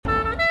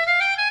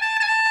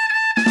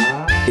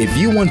If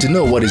you want to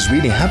know what is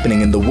really happening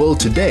in the world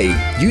today,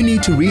 you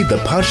need to read the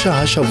Parsha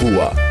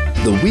HaShavua,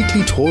 the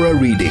weekly Torah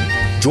reading.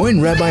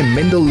 Join Rabbi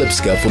Mendel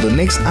Lipskar for the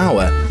next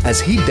hour as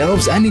he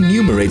delves and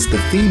enumerates the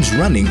themes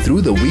running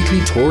through the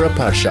weekly Torah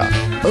Parsha,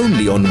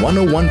 only on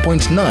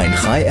 101.9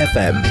 Chai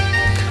FM.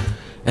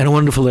 And a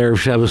wonderful Erev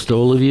Shabbos to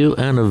all of you,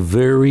 and a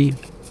very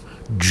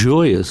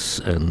joyous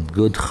and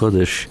good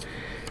Chodesh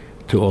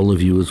to all of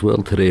you as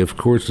well. Today, of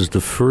course, is the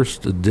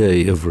first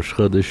day of Rosh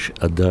Chodesh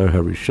Adar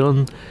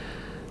HaRishon,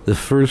 the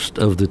first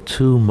of the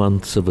 2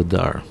 months of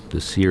Adar.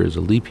 This year is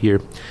a leap year,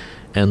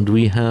 and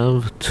we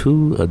have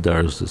 2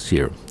 Adars this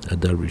year,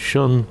 Adar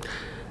Rishon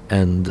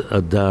and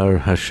Adar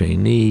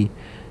Hasheni,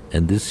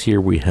 and this year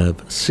we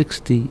have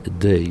 60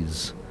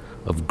 days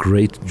of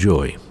great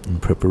joy in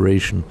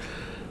preparation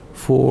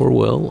for,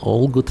 well,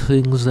 all good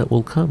things that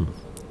will come.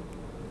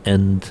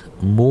 And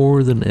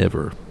more than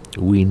ever,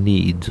 we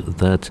need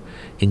that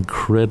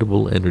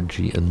incredible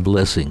energy and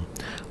blessing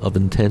of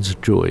intense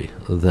joy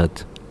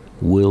that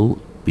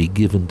will be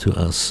given to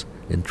us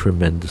in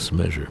tremendous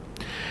measure.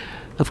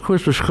 Of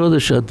course, Rosh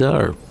Chodesh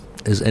Adar,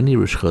 as any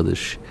Rosh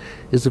Chodesh,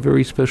 is a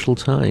very special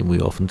time.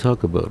 We often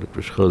talk about it.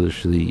 Rosh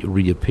Chodesh, the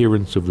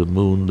reappearance of the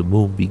moon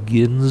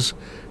begins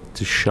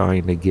to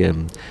shine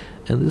again.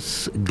 And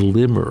this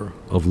glimmer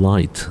of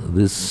light,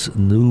 this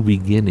new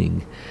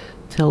beginning,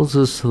 tells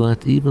us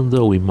that even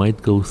though we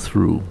might go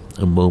through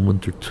a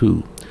moment or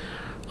two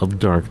of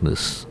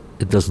darkness,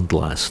 it doesn't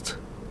last.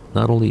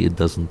 Not only it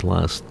doesn't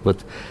last,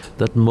 but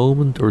that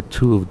moment or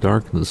two of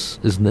darkness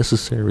is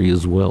necessary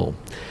as well.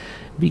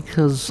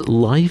 Because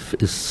life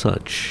is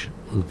such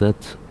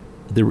that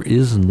there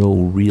is no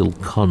real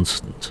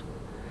constant.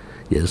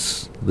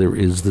 Yes, there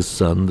is the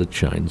sun that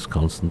shines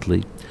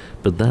constantly,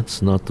 but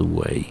that's not the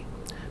way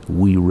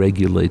we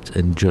regulate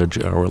and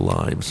judge our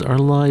lives. Our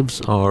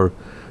lives are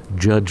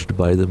judged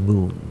by the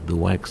moon, the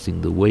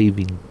waxing, the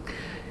waving.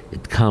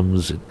 It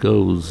comes, it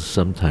goes,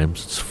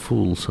 sometimes it's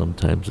full,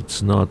 sometimes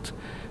it's not,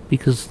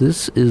 because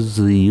this is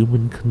the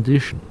human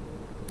condition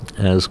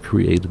as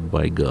created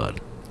by God.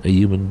 A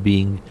human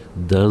being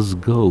does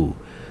go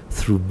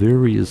through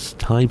various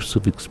types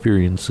of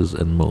experiences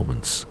and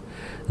moments.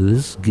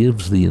 This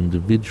gives the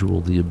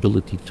individual the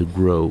ability to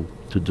grow,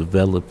 to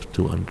develop,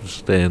 to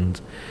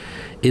understand.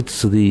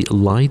 It's the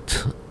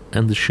light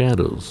and the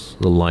shadows,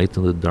 the light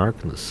and the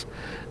darkness,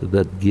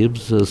 that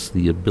gives us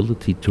the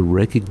ability to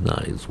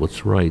recognize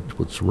what's right,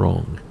 what's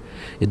wrong.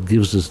 It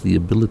gives us the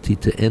ability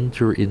to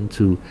enter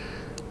into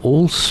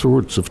all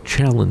sorts of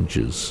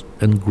challenges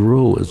and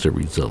grow as a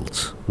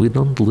result. We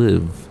don't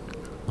live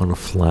on a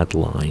flat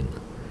line.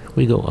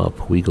 We go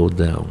up, we go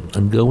down.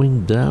 And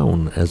going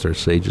down, as our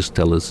sages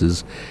tell us,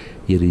 is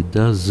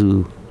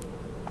yeridazu.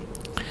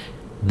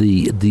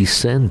 The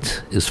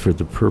descent is for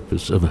the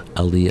purpose of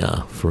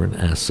aliyah, for an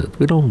asset.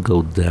 We don't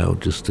go down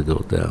just to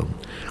go down.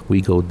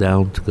 We go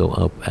down to go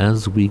up.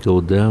 As we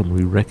go down,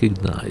 we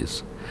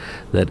recognize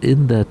that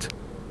in that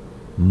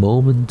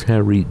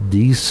momentary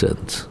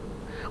descent,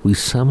 we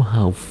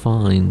somehow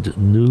find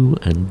new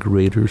and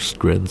greater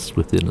strengths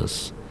within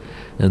us.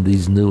 And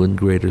these new and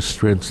greater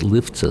strengths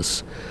lifts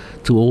us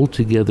to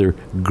altogether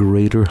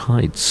greater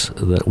heights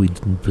that we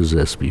didn't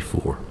possess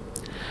before.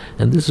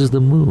 And this is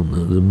the moon.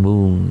 The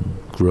moon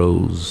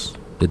grows,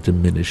 it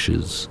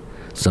diminishes.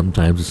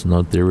 Sometimes it's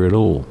not there at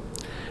all.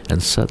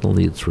 And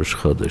suddenly it's Rosh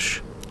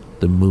Chodesh.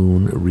 The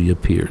moon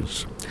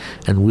reappears.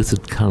 And with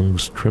it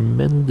comes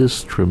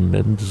tremendous,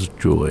 tremendous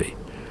joy.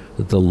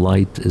 The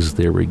light is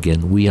there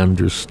again. We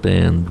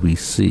understand, we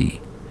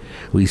see.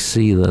 We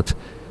see that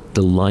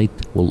the light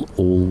will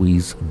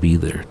always be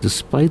there,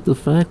 despite the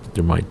fact that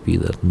there might be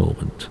that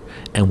moment.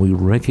 And we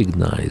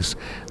recognize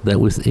that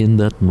within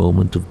that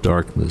moment of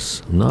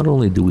darkness, not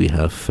only do we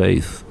have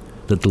faith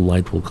that the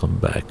light will come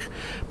back,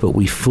 but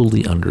we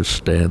fully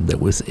understand that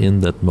within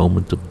that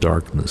moment of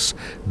darkness,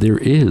 there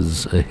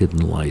is a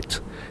hidden light.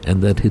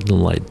 And that hidden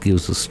light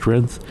gives us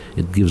strength,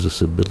 it gives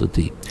us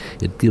ability,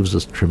 it gives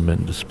us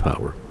tremendous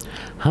power.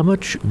 How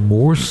much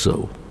more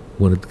so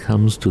when it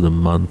comes to the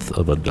month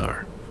of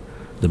Adar?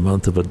 The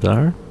month of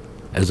Adar,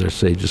 as our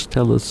sages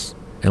tell us,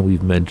 and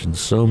we've mentioned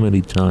so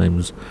many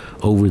times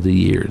over the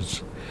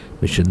years,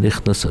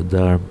 Mishenichnas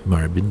Adar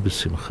Marbin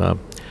B'Simcha.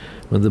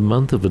 When the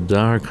month of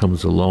Adar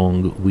comes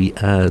along, we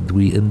add,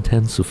 we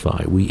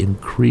intensify, we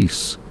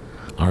increase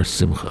our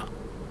simcha.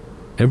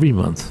 Every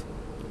month,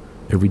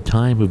 every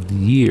time of the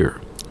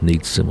year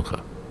needs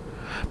simcha.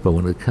 But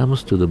when it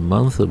comes to the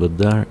month of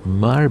Adar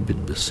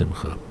Marbin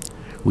B'Simcha,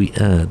 we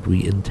add,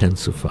 we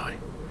intensify.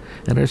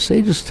 And our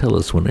sages tell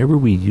us whenever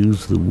we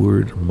use the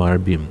word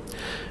marbim,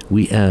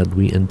 we add,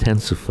 we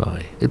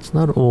intensify. It's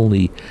not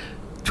only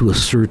to a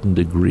certain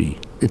degree,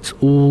 it's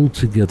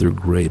altogether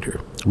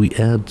greater. We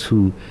add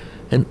to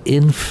an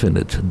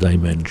infinite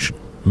dimension.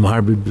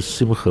 Marbim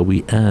b'simcha,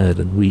 we add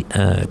and we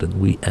add and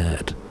we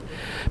add.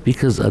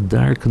 Because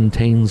Adar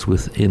contains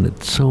within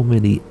it so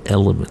many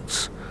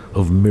elements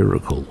of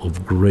miracle,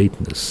 of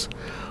greatness,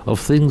 of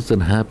things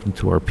that happened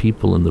to our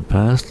people in the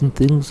past and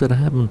things that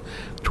happen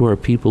to our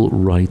people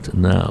right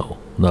now.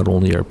 not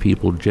only our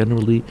people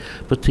generally,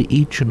 but to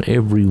each and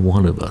every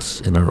one of us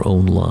in our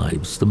own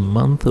lives. The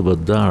month of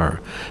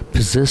Adar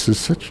possesses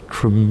such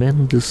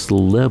tremendous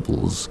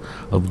levels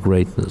of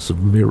greatness,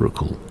 of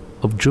miracle,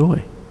 of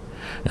joy.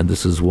 And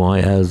this is why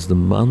as the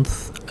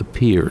month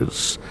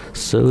appears,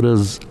 so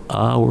does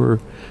our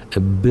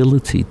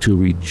ability to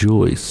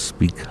rejoice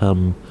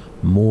become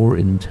more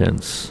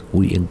intense.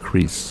 We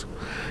increase.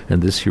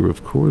 And this year,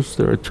 of course,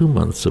 there are 2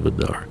 months of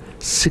Adar,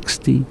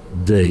 60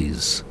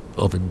 days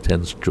of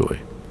intense joy.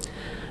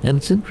 And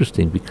it's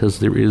interesting because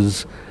there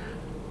is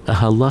a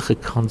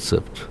halachic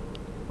concept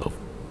of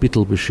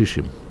bittul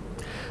b'shishim,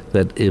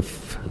 that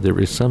if there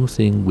is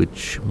something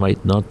which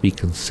might not be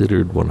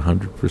considered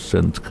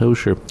 100%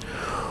 kosher,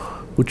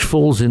 which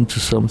falls into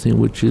something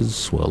which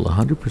is,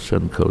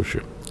 100%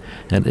 kosher,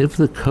 and if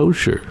the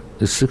kosher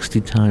is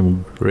 60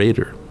 times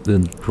greater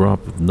than the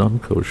drop of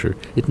non-kosher,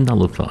 it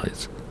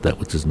nullifies that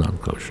which is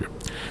non-kosher.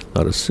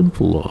 Not a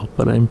simple law,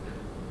 but I'm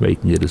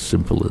making it as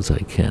simple as I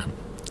can.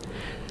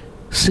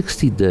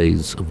 60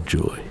 days of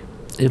joy.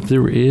 If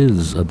there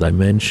is a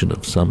dimension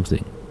of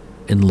something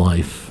in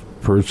life,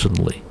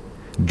 personally,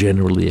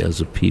 generally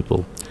as a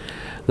people,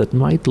 that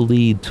might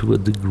lead to a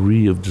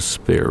degree of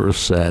despair or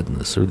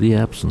sadness or the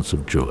absence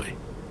of joy,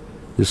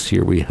 this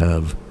year we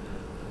have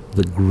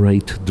the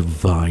great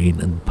divine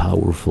and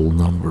powerful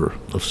number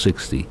of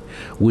 60,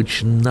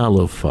 which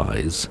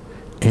nullifies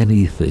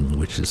anything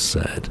which is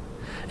sad,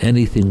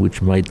 anything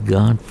which might,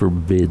 God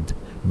forbid,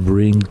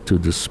 bring to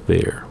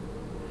despair.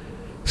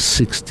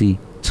 60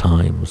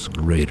 times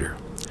greater.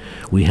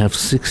 We have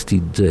 60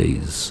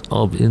 days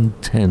of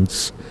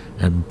intense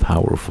and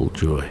powerful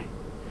joy.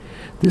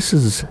 This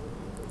is,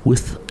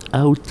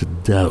 without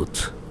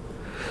doubt,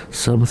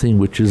 something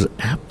which is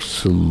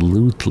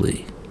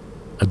absolutely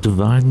a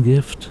divine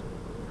gift.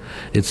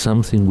 It's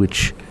something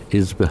which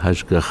is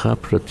behashgacha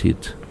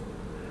pratit,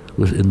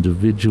 with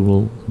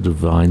individual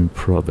divine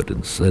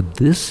providence. And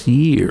this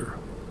year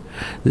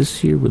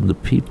when the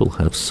people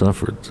have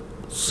suffered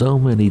so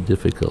many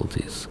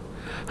difficulties,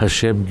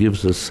 Hashem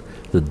gives us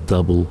the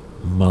double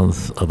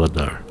month of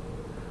Adar,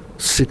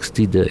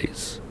 60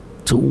 days,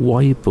 to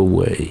wipe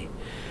away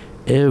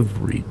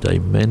every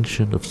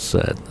dimension of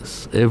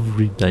sadness,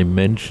 every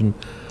dimension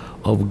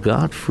of,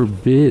 God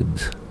forbid,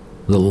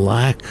 the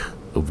lack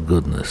of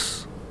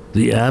goodness,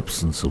 the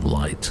absence of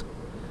light.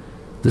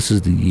 This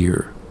is the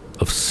year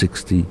of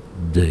 60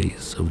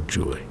 days of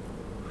joy.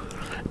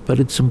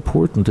 But it's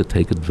important to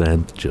take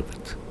advantage of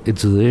it.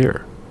 It's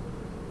there.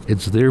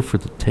 It's there for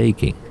the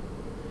taking.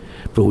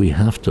 But we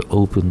have to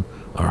open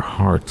our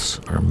hearts,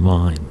 our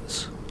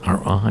minds,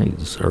 our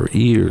eyes, our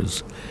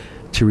ears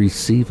to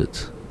receive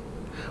it.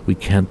 We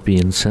can't be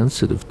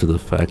insensitive to the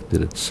fact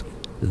that it's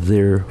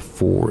there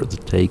for the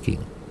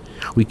taking.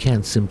 We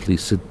can't simply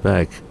sit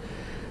back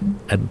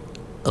and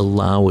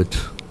allow it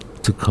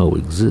to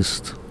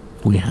coexist.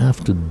 We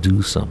have to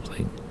do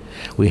something.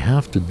 We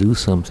have to do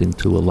something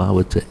to allow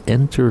it to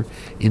enter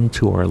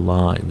into our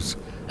lives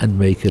and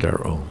make it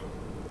our own.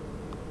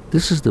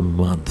 This is the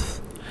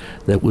month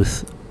that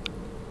with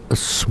a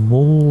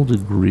small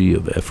degree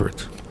of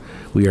effort,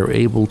 we are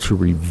able to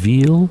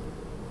reveal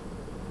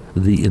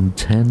the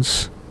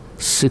intense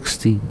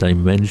 60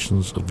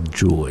 dimensions of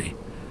joy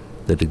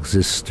that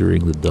exists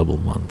during the double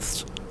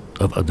months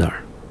of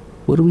Adar.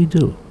 What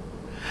do?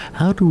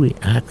 How do we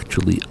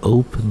actually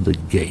open the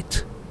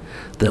gate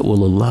that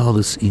will allow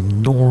this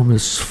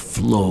enormous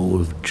flow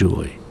of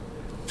joy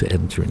to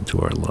enter into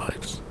our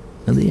lives?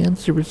 And the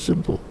answer is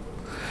simple.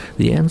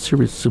 The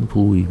answer is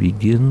simple. We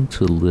begin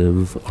to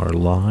live our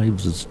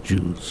lives as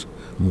Jews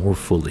more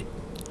fully.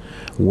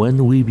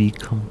 When we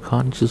become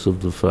conscious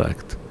of the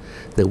fact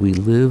that we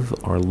live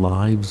our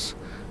lives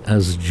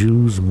as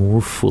Jews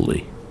more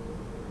fully,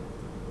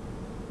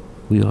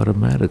 we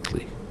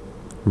automatically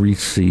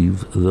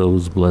receive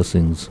those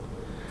blessings.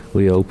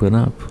 We open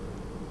up.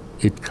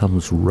 It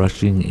comes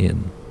rushing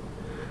in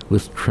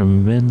with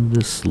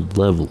tremendous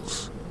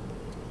levels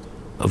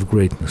of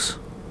greatness.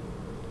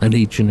 And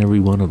each and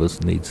every one of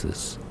us needs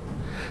this.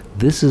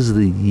 This is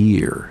the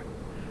year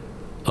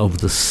of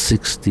the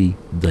 60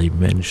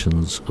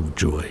 dimensions of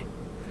joy.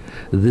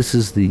 This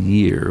is the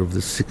year of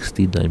the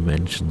 60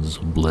 dimensions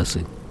of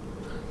blessing.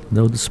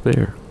 No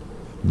despair,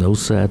 no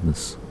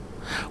sadness.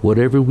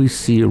 Whatever we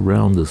see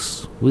around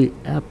us, we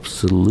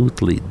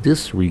absolutely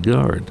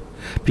disregard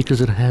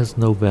because it has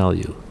no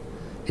value.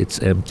 It's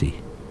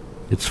empty.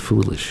 It's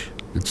foolish.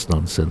 It's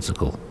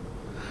nonsensical.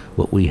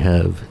 What we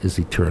have is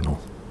eternal.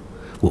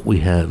 What we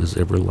have is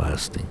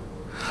everlasting.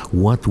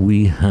 What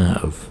we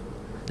have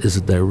is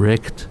a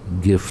direct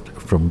gift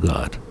from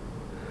God,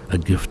 a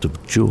gift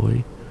of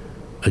joy,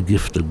 a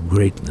gift of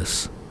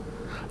greatness,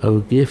 a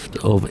gift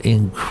of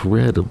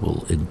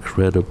incredible,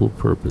 incredible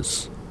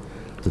purpose,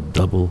 the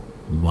double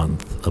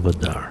month of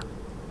Adar.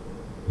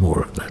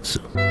 More of that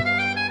soon.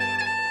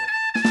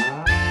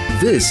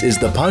 This is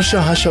the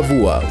Parsha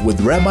Hashavua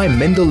with Rabbi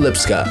Mendel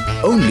Lipskar,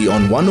 only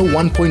on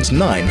 101.9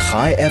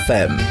 Chai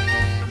FM.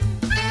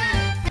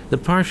 The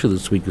Parsha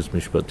this week is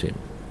Mishpatim.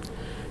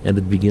 And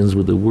it begins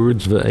with the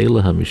words,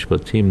 Ve'ela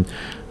Mishpatim,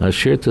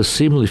 Asher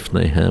Tasim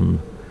Lifneihem.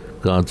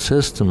 God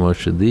says to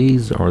Moshe,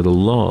 these are the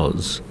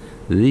laws,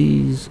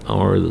 these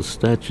are the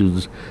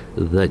statutes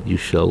that you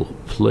shall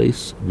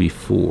place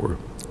before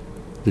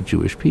the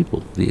Jewish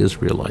people, the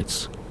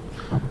Israelites.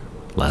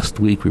 Last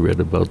week we read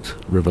about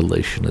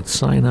revelation at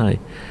Sinai.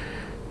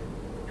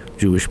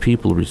 Jewish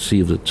people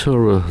received the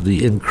Torah,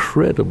 the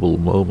incredible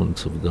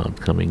moment of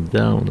God coming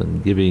down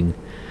and giving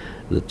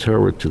the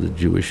Torah to the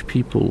Jewish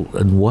people,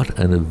 and what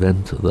an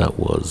event that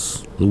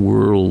was. The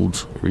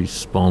world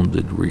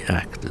responded,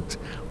 reacted,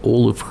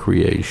 all of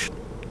creation,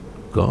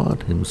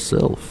 God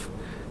himself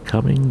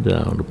coming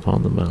down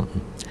upon the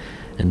mountain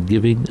and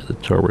giving the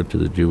Torah to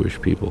the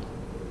Jewish people.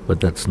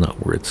 But that's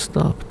not where it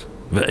stopped.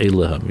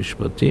 Ve'ela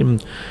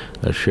Mishpatim,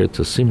 Asher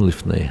Tasim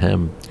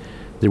Lifneihem.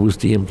 There was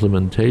the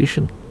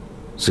implementation,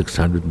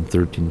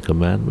 613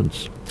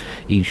 commandments,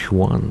 each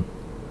one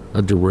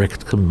a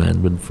direct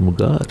commandment from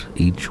God.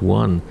 Each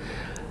one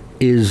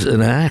is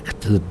an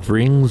act that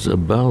brings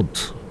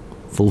about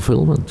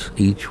fulfillment.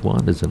 Each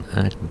one is an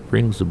act that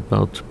brings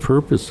about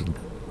purpose in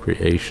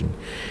creation.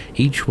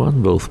 Each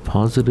one, both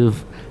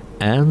positive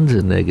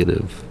and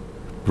negative,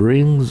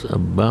 brings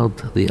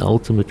about the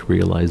ultimate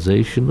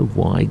realization of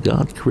why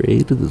God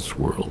created this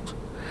world.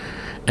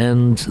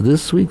 And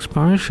this week's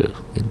Parsha,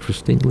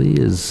 interestingly,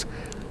 is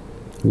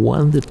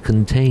one that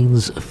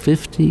contains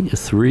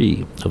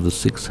 53 of the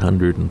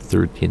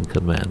 613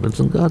 commandments.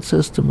 And God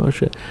says to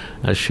Moshe,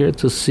 Asher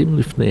Tasim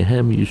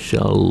Lifneihem, you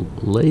shall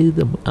lay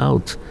them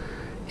out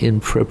in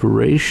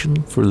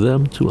preparation for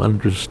them to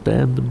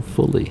understand them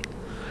fully.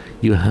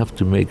 You have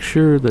to make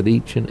sure that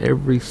each and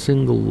every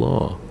single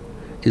law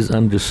is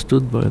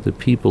understood by the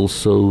people,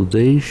 so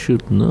they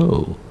should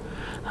know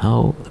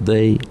how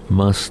they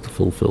must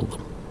fulfill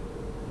them.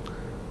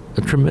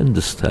 A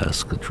tremendous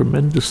task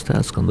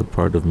on the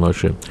part of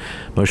Moshe.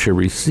 Moshe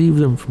received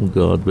them from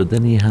God, but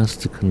then he has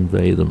to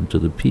convey them to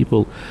the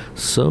people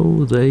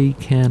so they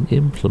can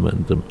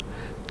implement them,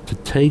 to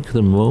take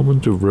the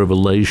moment of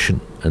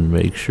revelation and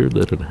make sure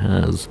that it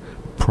has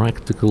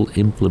practical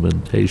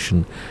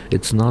implementation.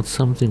 It's not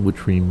something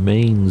which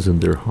remains in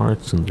their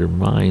hearts and their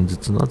minds.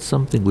 It's not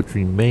something which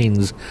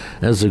remains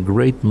as a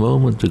great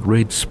moment, a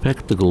great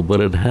spectacle,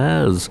 but it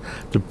has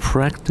the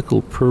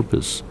practical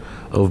purpose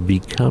of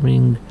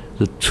becoming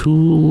the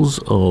tools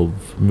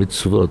of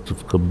mitzvot,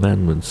 of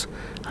commandments,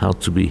 how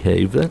to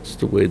behave. That's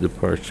the way the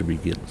Parsha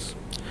begins.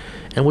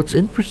 And what's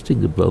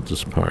interesting about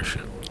this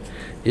Parsha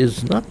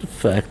is not the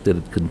fact that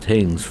it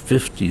contains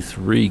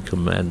 53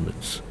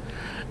 commandments,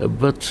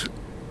 but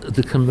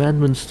the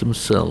commandments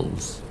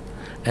themselves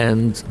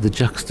and the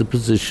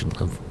juxtaposition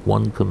of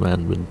one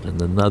commandment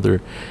and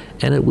another.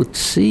 And it would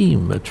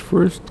seem at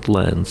first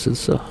glance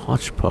it's a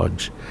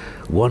hodgepodge,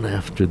 one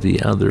after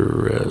the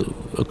other,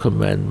 a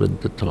commandment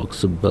that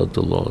talks about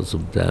the laws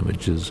of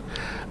damages,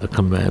 a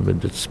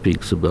commandment that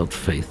speaks about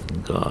faith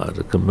in God,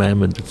 a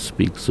commandment that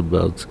speaks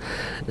about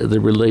the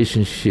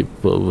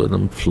relationship of an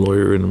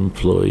employer and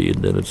employee,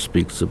 and then it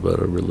speaks about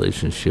a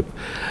relationship.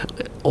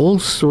 All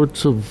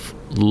sorts of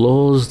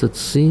laws that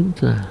seem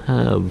to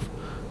have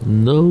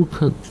no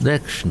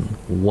connection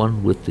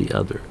one with the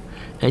other.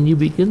 And you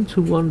begin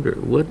to wonder,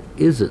 what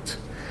is it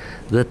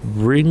that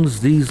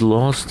brings these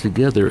laws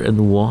together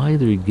and why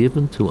they're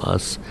given to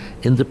us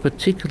in the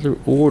particular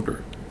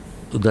order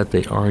that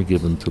they are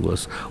given to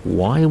us?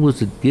 Why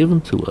was it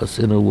given to us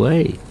in a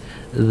way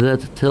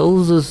that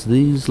tells us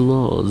these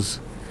laws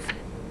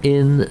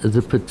in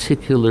the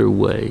particular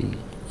way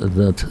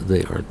that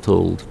they are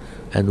told,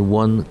 and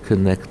one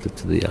connected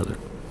to the other?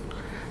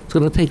 It's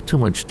going to take too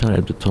much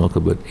time to talk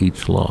about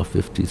each law,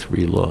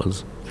 53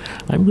 laws.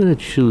 I'm going to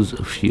choose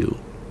a few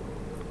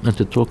and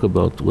to talk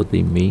about what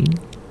they mean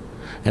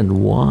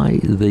and why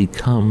they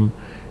come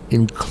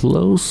in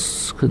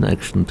close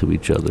connection to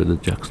each other, the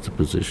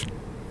juxtaposition,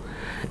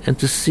 and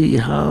to see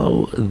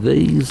how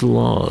these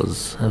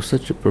laws have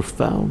such a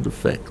profound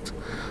effect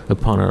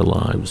upon our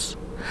lives,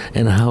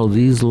 and how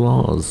these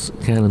laws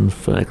can, in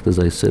fact, as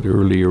I said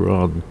earlier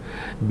on,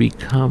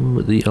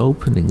 become the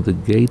opening, the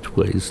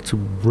gateways to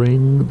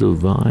bring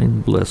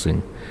divine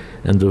blessing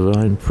and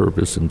divine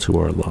purpose into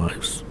our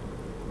lives.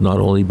 Not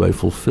only by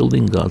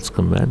fulfilling God's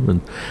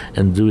commandment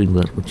and doing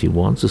that which He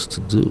wants us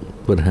to do,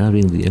 but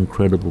having the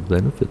incredible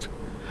benefit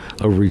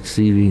of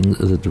receiving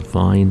the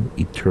divine,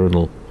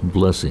 eternal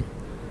blessing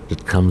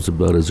that comes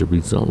about as a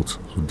result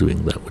of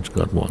doing that which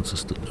God wants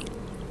us to do.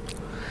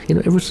 You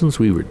know, ever since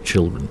we were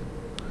children,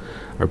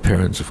 our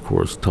parents, of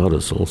course, taught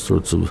us all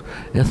sorts of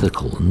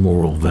ethical and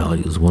moral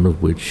values, one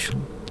of which,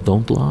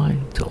 don't lie,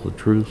 tell the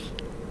truth.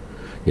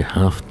 You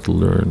have to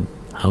learn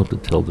how to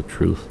tell the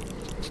truth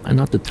and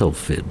not to tell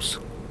fibs.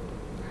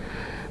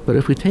 But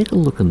if we take a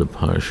look in the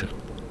Parsha,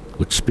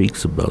 which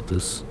speaks about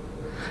this,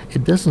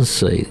 it doesn't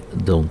say,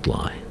 don't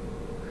lie.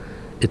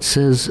 It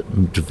says,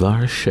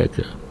 Dvar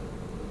sheker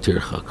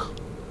tirchak.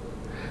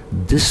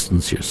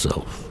 Distance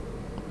yourself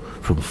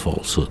from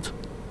falsehood.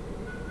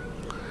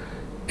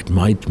 It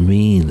might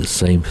mean the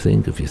same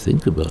thing if you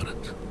think about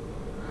it.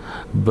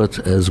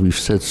 But as we've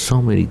said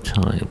so many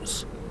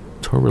times,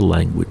 Torah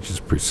language is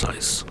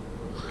precise.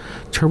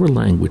 Torah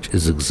language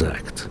is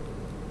exact.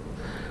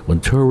 When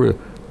Torah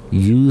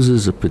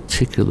uses a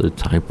particular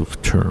type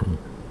of term,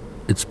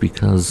 it's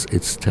because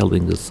it's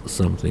telling us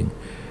something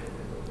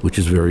which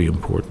is very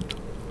important.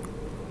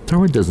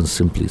 Torah doesn't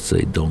simply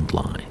say don't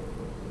lie.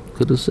 It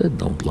could have said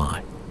don't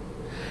lie.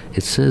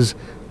 It says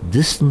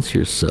distance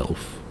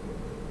yourself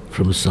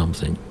from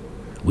something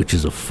which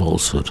is a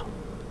falsehood.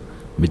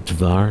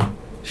 Midvar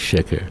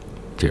sheker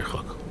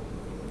tirchak.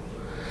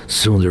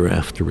 Soon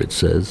thereafter it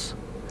says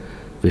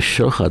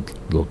v'shochad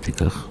lo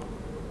tikach.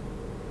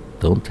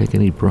 Don't take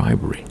any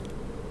bribery.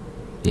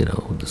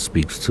 This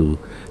speaks to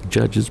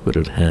judges, but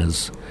it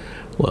has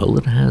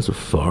a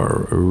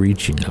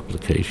far-reaching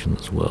application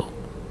as well.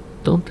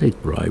 Don't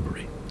take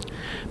bribery,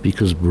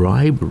 because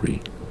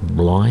bribery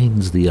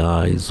blinds the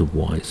eyes of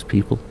wise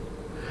people,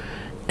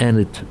 and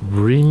it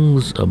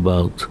brings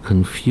about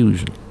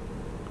confusion.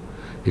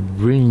 It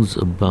brings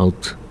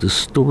about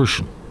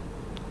distortion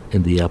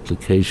in the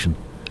application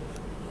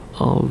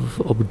of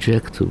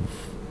objective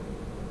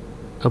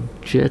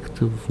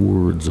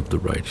words of the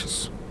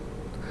righteous.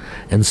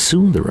 And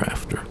soon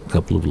thereafter, a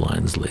couple of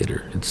lines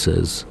later, it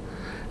says,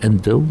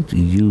 and don't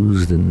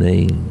use the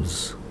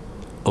names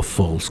of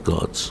false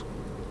gods.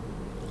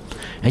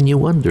 And you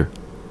wonder,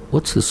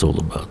 what's this all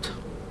about?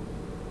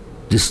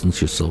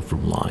 Distance yourself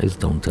from lies,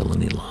 don't tell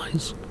any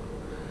lies.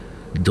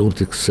 Don't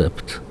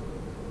accept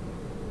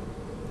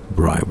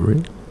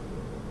bribery,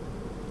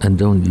 and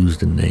don't use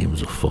the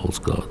names of false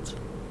gods.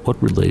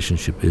 What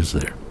relationship is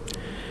there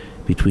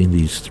between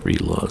these three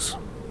laws?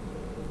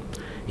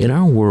 In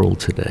our world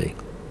today,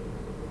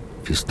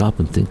 if you stop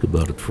and think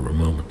about it for a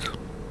moment,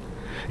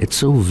 it's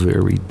so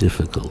very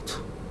difficult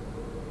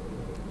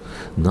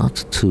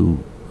not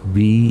to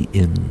be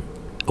in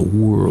a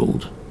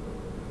world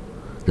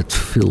that's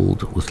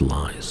filled with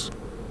lies.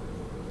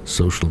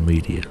 Social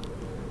media.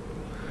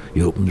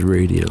 You open the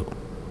radio.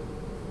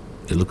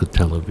 You look at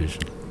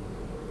television.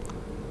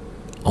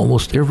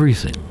 Almost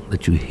everything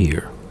that you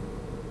hear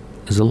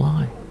is a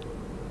lie.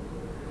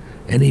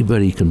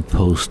 Anybody can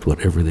post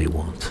whatever they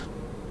want.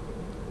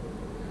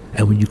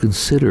 And when you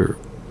consider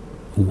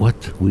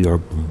what we are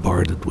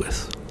bombarded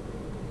with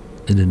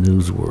in the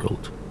news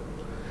world,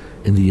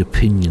 in the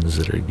opinions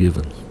that are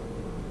given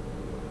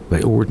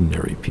by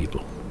ordinary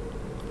people,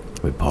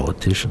 by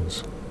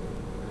politicians,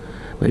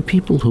 by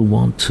people who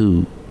want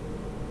to,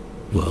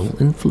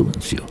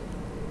 influence you.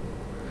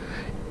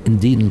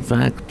 Indeed, in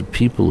fact, the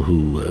people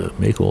who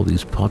make all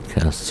these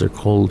podcasts are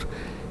called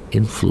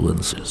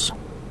influencers.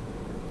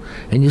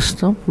 And you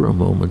stop for a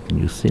moment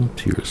and you think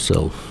to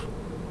yourself,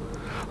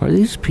 are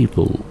these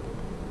people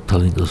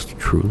telling us the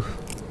truth?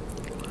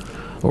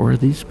 Or are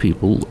these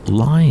people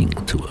lying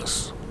to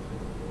us?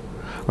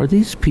 Are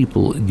these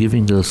people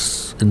giving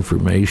us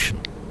information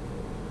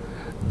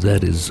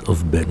that is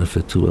of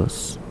benefit to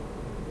us?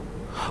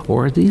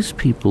 Or are these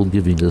people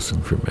giving us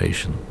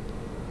information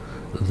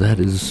that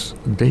is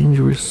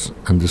dangerous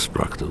and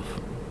destructive?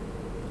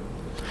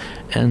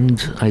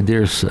 And I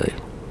dare say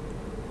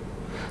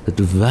that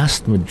the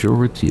vast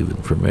majority of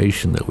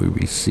information that we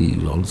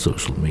receive on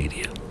social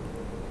media,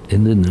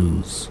 in the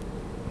news,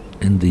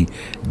 in the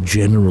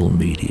general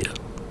media,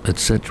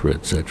 etc.,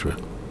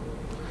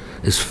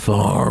 is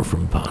far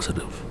from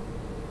positive,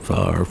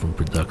 far from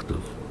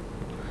productive.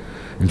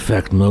 In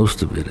fact,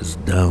 most of it is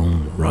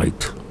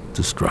downright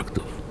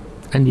destructive.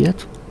 And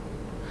yet,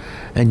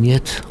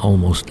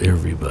 almost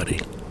everybody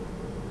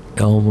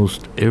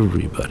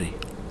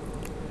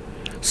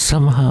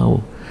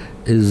somehow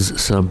is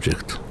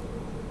subject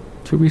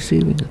to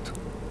receiving it.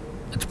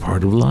 It's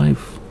part of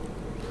life.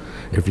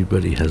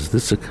 Everybody has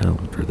this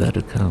account or that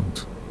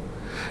account.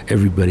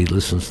 Everybody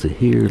listens to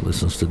here,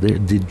 listens to there.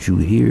 Did you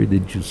hear?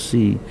 Did you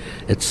see?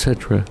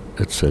 Etc.,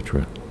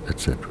 etc.,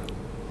 etc.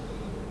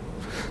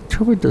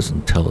 Torah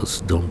doesn't tell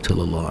us don't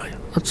tell a lie.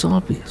 That's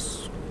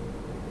obvious.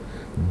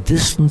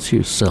 Distance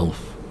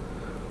yourself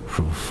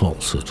from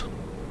falsehood.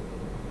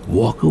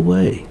 Walk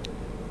away.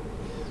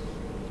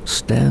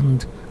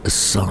 Stand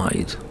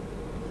aside.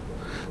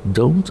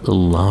 Don't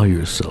allow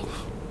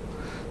yourself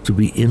to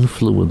be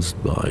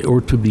influenced by or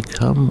to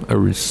become a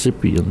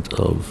recipient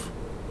of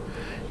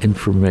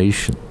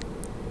information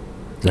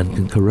that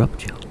can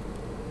corrupt you.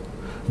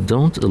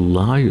 Don't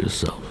allow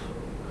yourself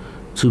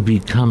to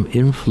become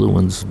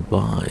influenced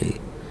by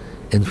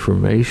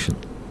information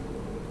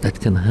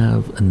that can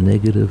have a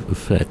negative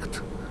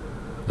effect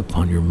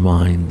upon your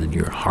mind and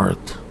your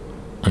heart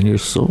and your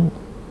soul.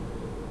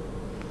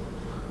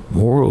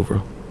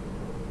 Moreover,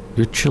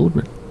 your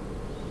children.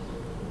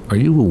 Are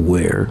you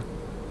aware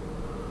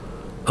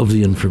of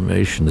the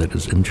information that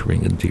is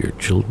entering into your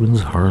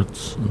children's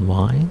hearts and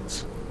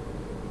minds?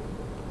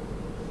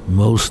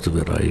 Most of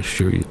it, I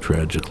assure you,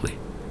 tragically,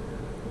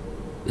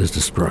 is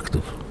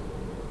destructive.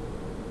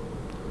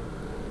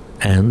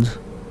 And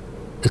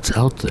it's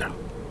out there.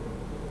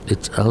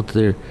 It's out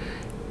there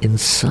in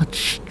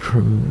such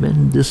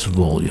tremendous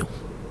volume.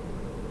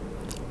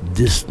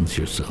 Distance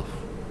yourself.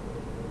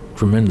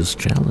 Tremendous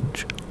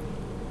challenge.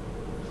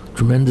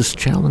 Tremendous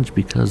challenge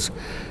because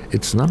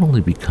it's not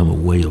only become a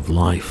way of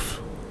life,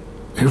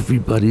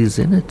 everybody's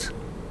in it.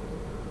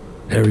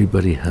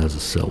 Everybody has a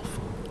cell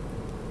phone.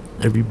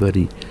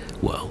 Everybody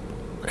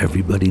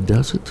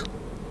does it.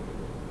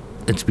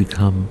 It's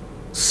become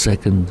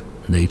second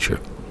nature.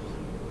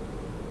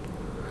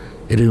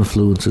 It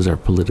influences our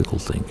political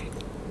thinking.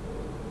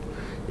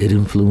 It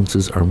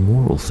influences our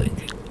moral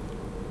thinking.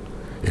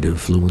 It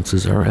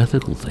influences our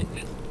ethical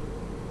thinking.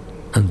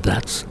 And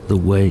that's the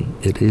way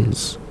it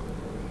is.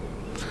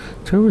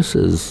 Torah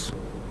says,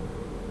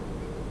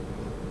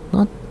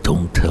 not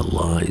don't tell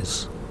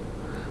lies.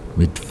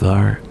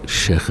 Midvar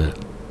sheker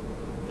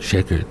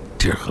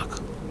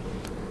tirchak.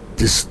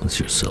 Distance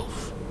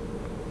yourself.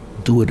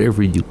 Do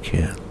whatever you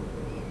can.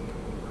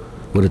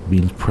 What it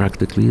means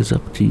practically is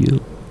up to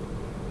you.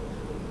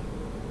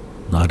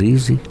 Not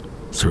easy,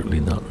 certainly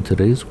not in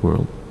today's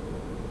world.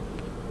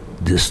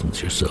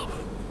 Distance yourself.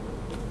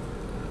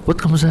 What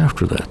comes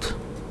after that?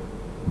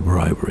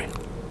 Bribery.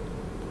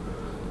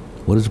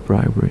 What is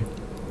bribery?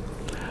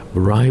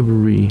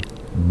 Bribery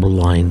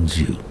blinds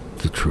you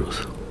to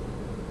truth.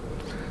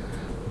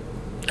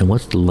 And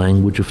what's the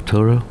language of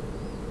Torah?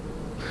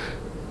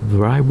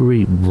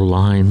 Bribery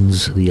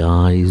blinds the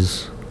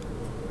eyes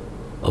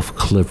of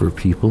clever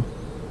people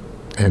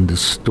and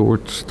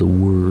distorts the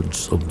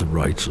words of the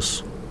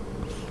righteous.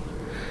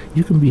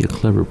 You can be a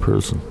clever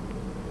person,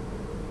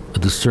 a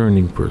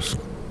discerning person.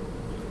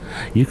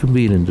 You can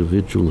be an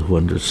individual who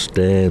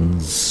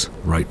understands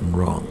right and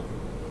wrong.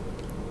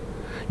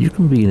 You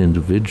can be an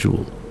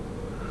individual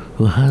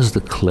who has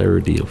the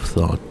clarity of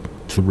thought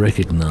to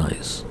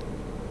recognize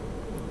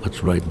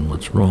what's right and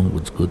what's wrong,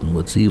 what's good and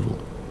what's evil.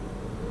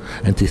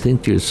 And to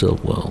think to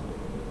yourself, well,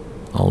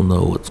 I'll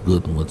know what's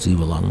good and what's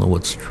evil, I'll know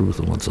what's truth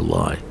and what's a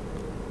lie.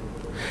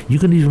 You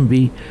can even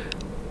be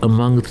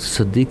among the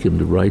tzaddikim,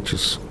 the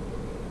righteous.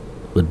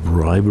 But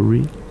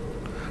bribery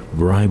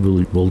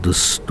will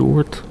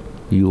distort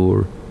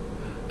your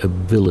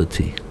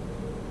ability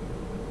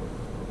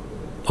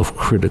of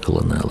critical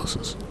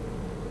analysis.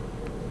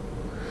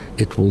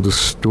 It will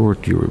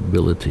distort your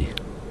ability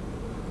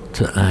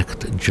to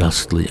act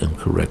justly and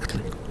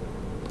correctly.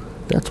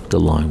 That's what the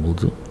lie will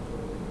do.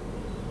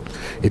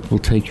 It will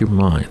take your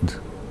mind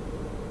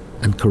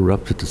and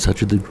corrupt it to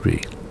such a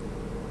degree,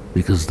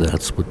 because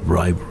that's what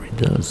bribery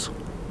does.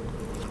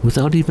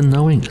 Without even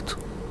knowing it.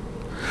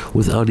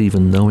 Without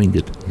even knowing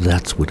it,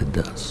 that's what it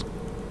does.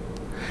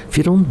 If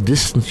you don't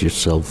distance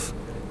yourself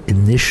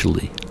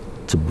initially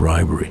to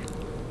bribery,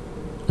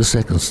 the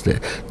second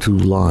stage, to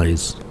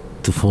lies,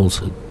 to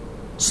falsehood,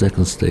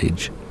 second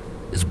stage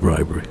is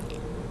bribery,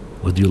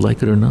 whether you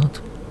like it or not.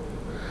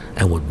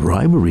 And what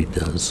bribery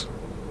does,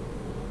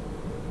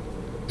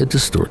 it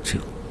distorts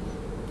you.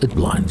 It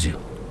blinds you.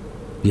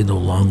 You no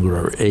longer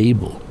are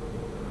able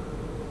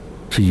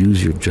to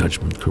use your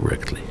judgment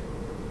correctly.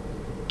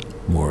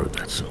 More of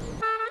that soon.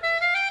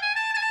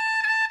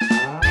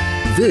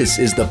 This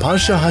is the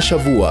Parsha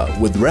Hashavua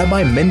with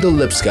Rabbi Mendel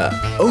Lipskar,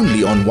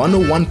 only on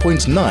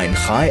 101.9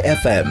 Chai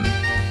FM.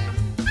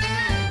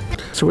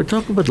 So we're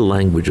talking about the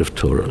language of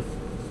Torah.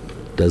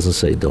 It doesn't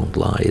say don't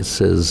lie. It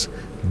says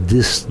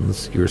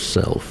distance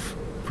yourself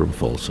from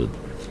falsehood.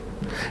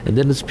 And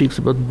then it speaks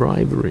about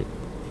bribery.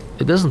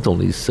 It doesn't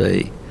only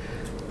say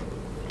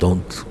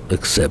don't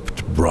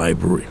accept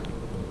bribery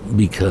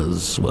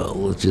because,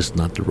 well, it's just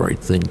not the right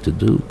thing to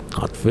do,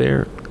 not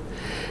fair.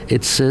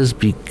 It says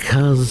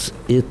because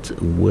it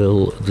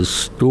will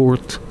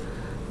distort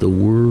the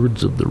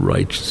words of the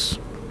righteous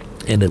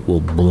and it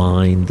will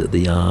blind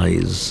the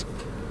eyes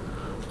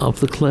of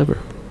the clever.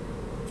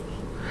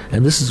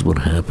 And this is what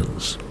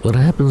happens. What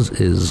happens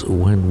is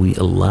when we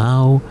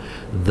allow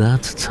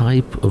that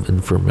type of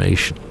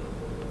information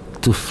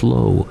to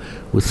flow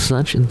with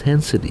such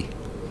intensity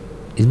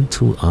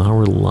into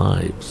our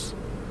lives,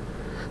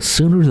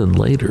 sooner than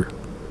later,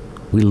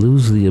 we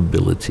lose the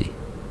ability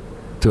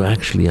to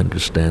actually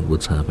understand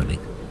what's happening.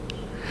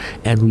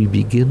 And we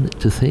begin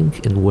to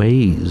think in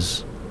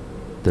ways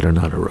that are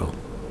not our own.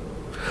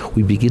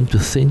 We begin to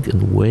think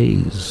in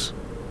ways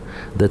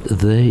that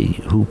they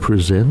who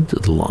present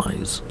the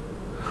lies,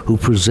 who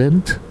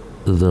present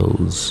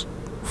those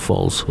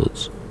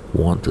falsehoods,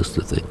 want us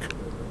to think.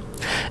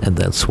 And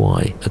that's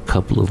why a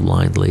couple of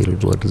lines later,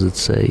 what does it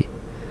say?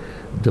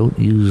 Don't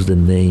use the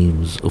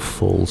names of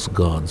false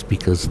gods,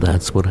 because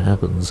that's what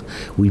happens.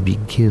 We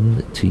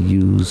begin to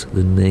use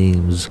the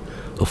names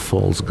of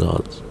false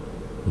gods,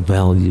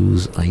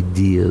 values,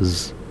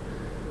 ideas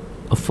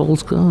of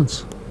false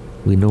gods.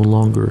 We no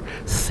longer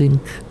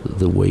think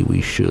the way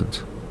we should.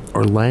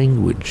 Our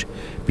language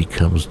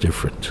becomes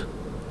different.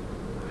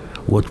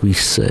 What we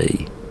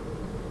say,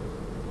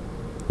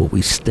 what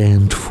we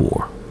stand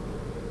for,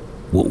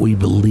 what we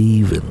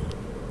believe in,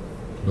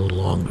 no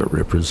longer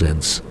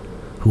represents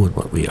who and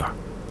what we are.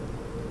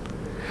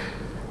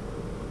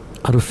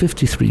 Out of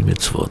 53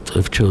 mitzvot,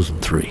 I've chosen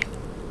 3.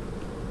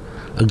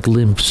 A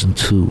glimpse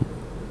into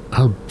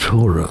how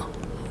Torah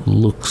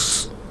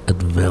looks at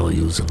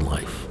values in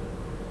life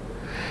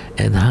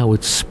and how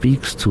it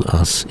speaks to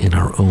us in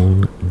our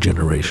own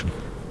generation.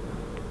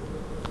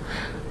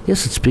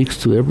 Yes, it speaks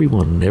to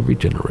everyone in every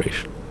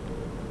generation.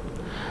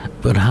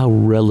 But how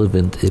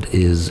relevant it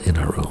is in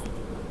our own.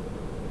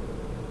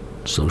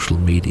 Social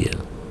media,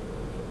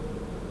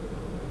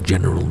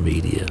 general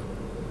media,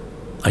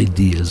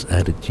 ideas,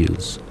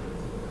 attitudes.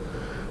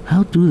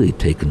 How do they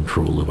take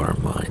control of our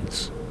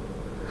minds?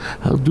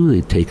 How do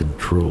they take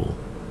control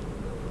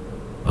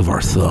of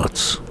our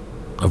thoughts,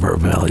 of our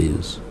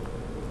values?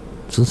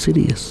 It's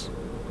insidious.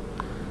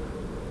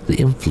 The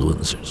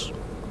influencers.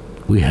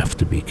 We have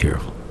to be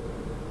careful.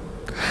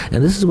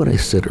 And this is what I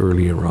said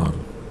earlier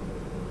on,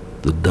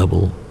 the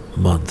double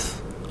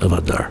month of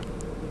Adar.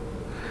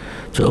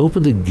 To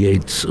open the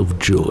gates of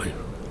joy.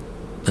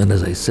 And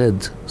as I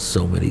said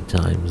so many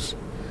times,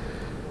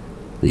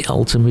 the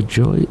ultimate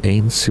joy,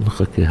 ein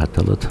simcha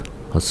kehatalat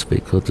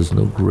hasfekot, is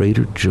no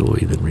greater joy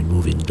than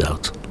removing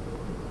doubt.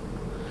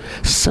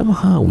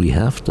 Somehow we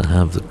have to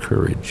have the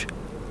courage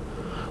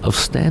of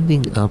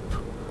standing up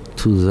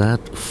to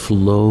that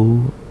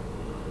flow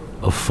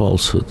of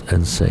falsehood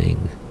and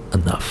saying,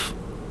 enough.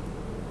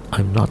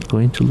 I'm not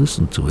going to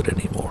listen to it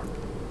anymore.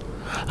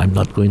 I'm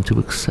not going to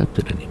accept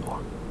it anymore.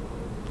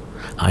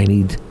 I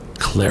need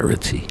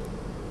clarity.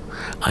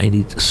 I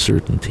need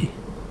certainty.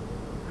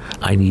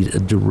 I need a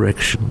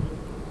direction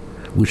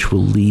which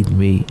will lead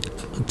me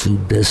to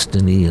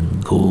destiny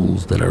and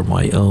goals that are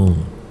my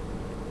own.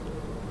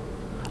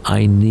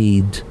 I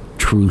need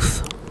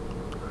truth.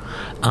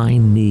 I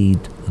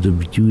need the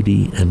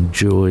beauty and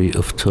joy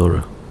of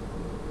Torah.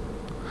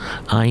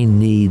 I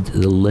need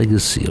the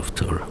legacy of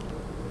Torah.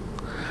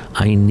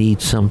 I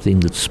need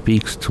something that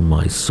speaks to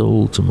my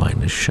soul, to my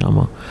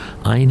neshama.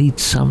 I need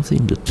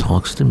something that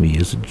talks to me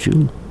as a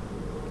Jew.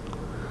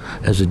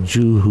 As a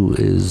Jew who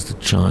is the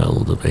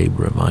child of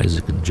Abraham,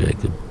 Isaac, and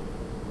Jacob.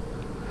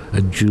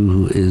 A Jew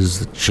who is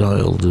the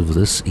child of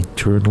this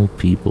eternal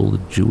people,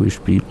 the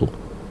Jewish people.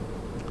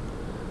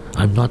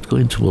 I'm not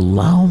going to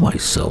allow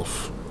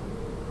myself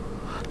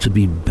to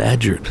be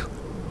badgered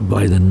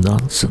by the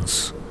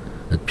nonsense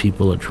that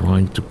people are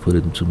trying to put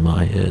into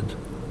my head.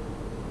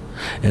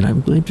 And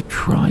I'm going to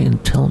try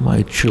and tell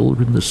my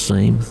children the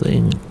same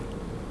thing.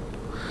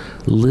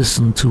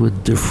 Listen to a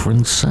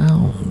different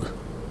sound.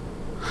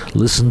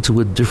 Listen to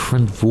a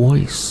different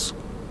voice.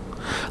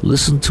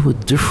 Listen to a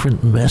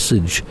different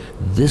message.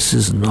 This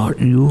is not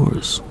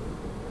yours.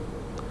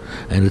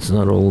 And it's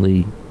not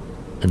only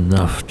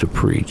enough to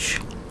preach.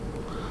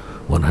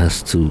 One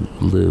has to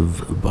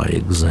live by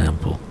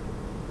example.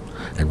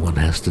 And one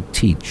has to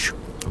teach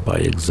by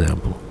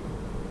example.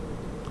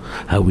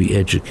 How we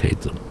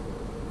educate them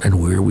and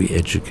where we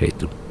educate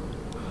them.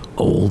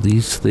 All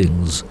these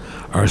things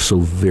are so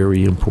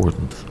very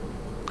important.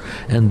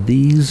 And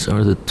these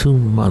are the 2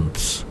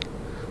 months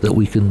that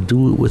we can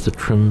do it with a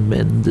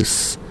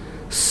tremendous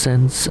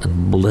sense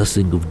and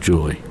blessing of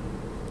joy.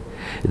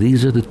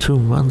 These are the 2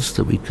 months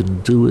that we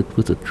can do it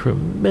with a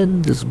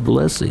tremendous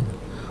blessing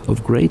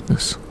of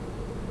greatness.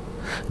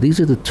 These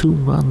are the 2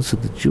 months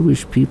that the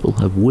Jewish people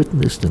have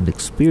witnessed and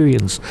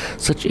experienced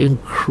such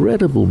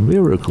incredible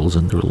miracles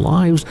in their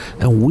lives,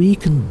 and we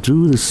can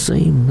do the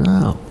same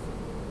now.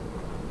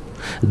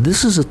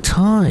 This is a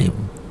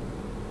time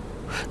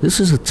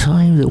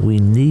that we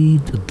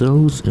need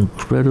those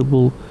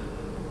incredible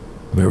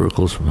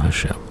miracles from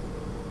Hashem.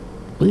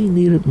 We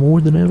need it more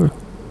than ever.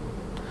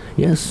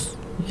 Yes,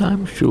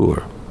 I'm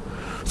sure.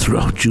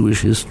 Throughout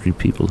Jewish history,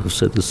 people have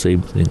said the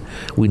same thing.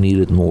 We need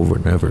it more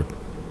than ever.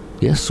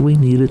 Yes, we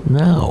need it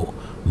now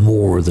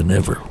more than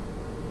ever.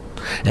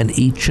 And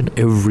each and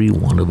every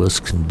one of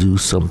us can do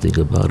something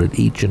about it.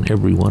 Each and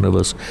every one of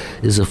us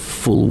is a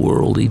full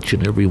world. Each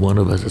and every one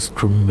of us has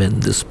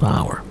tremendous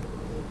power.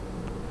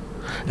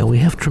 And we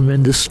have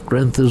tremendous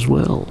strength as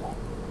well.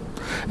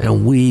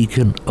 And we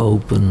can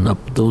open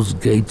up those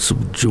gates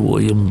of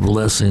joy and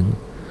blessing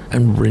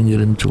and bring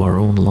it into our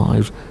own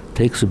lives.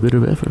 Takes a bit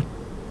of effort.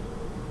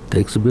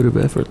 Takes a bit of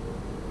effort.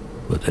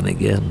 But then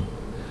again,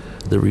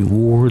 the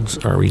rewards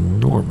are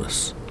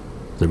enormous.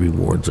 The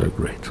rewards are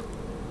great.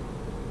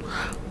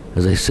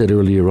 As I said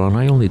earlier on,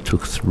 I only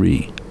took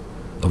 3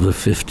 of the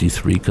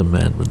 53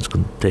 commandments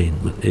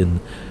contained within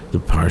the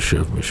Parsha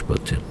of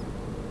Mishpatim.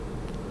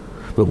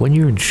 But when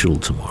you're in shul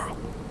tomorrow,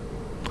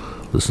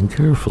 listen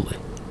carefully.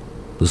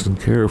 Listen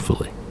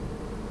carefully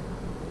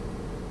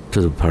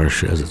to the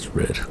Parsha as it's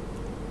read.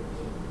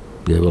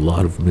 You have a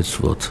lot of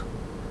mitzvot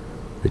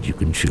that you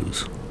can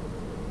choose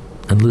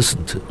and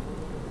listen to.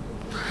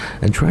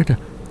 And try to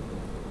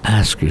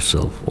ask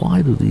yourself,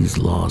 why do these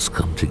laws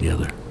come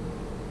together?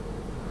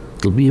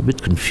 It'll be a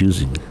bit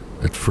confusing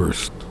at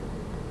first.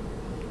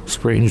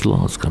 Strange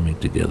laws coming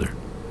together.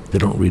 They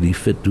don't really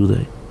fit, do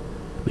they?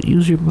 But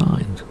use your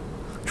mind.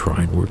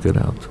 Try and work it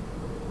out.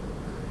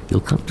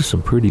 You'll come to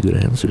some pretty good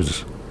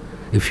answers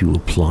if you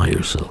apply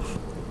yourself.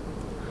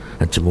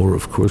 And tomorrow,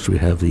 of course, we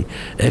have the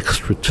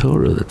extra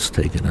Torah that's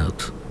taken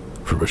out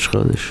for Rosh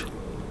Chodesh.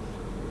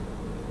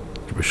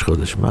 Rosh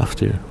Chodesh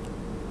Maftir.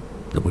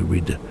 Then we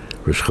read the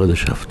Rosh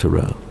Chodesh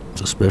Haftarah.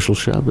 It's a special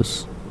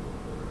Shabbos.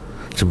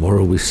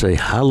 Tomorrow we say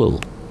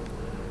Hallel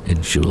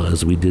in Shul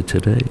as we did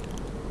today.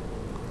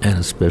 And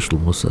a special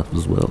Musaf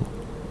as well.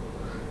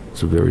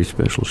 It's a very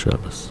special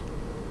Shabbos.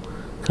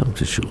 Come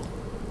to shul.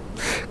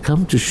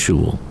 Come to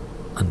shul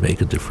and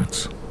make a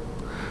difference.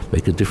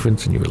 Make a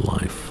difference in your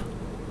life.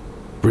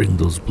 Bring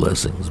those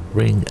blessings.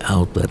 Bring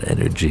out that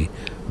energy.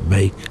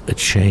 Make a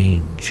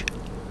change.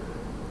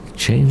 The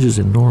change is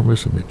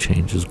enormous and the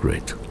change is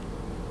great.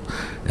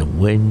 And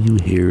when you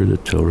hear the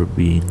Torah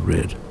being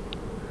read,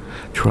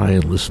 try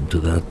and listen to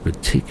that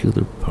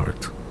particular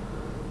part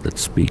that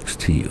speaks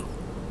to you.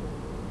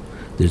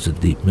 There's a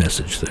deep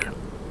message there.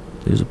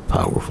 There's a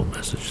powerful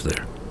message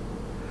there.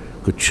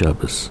 Good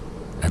Shabbos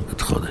and good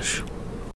Chodesh.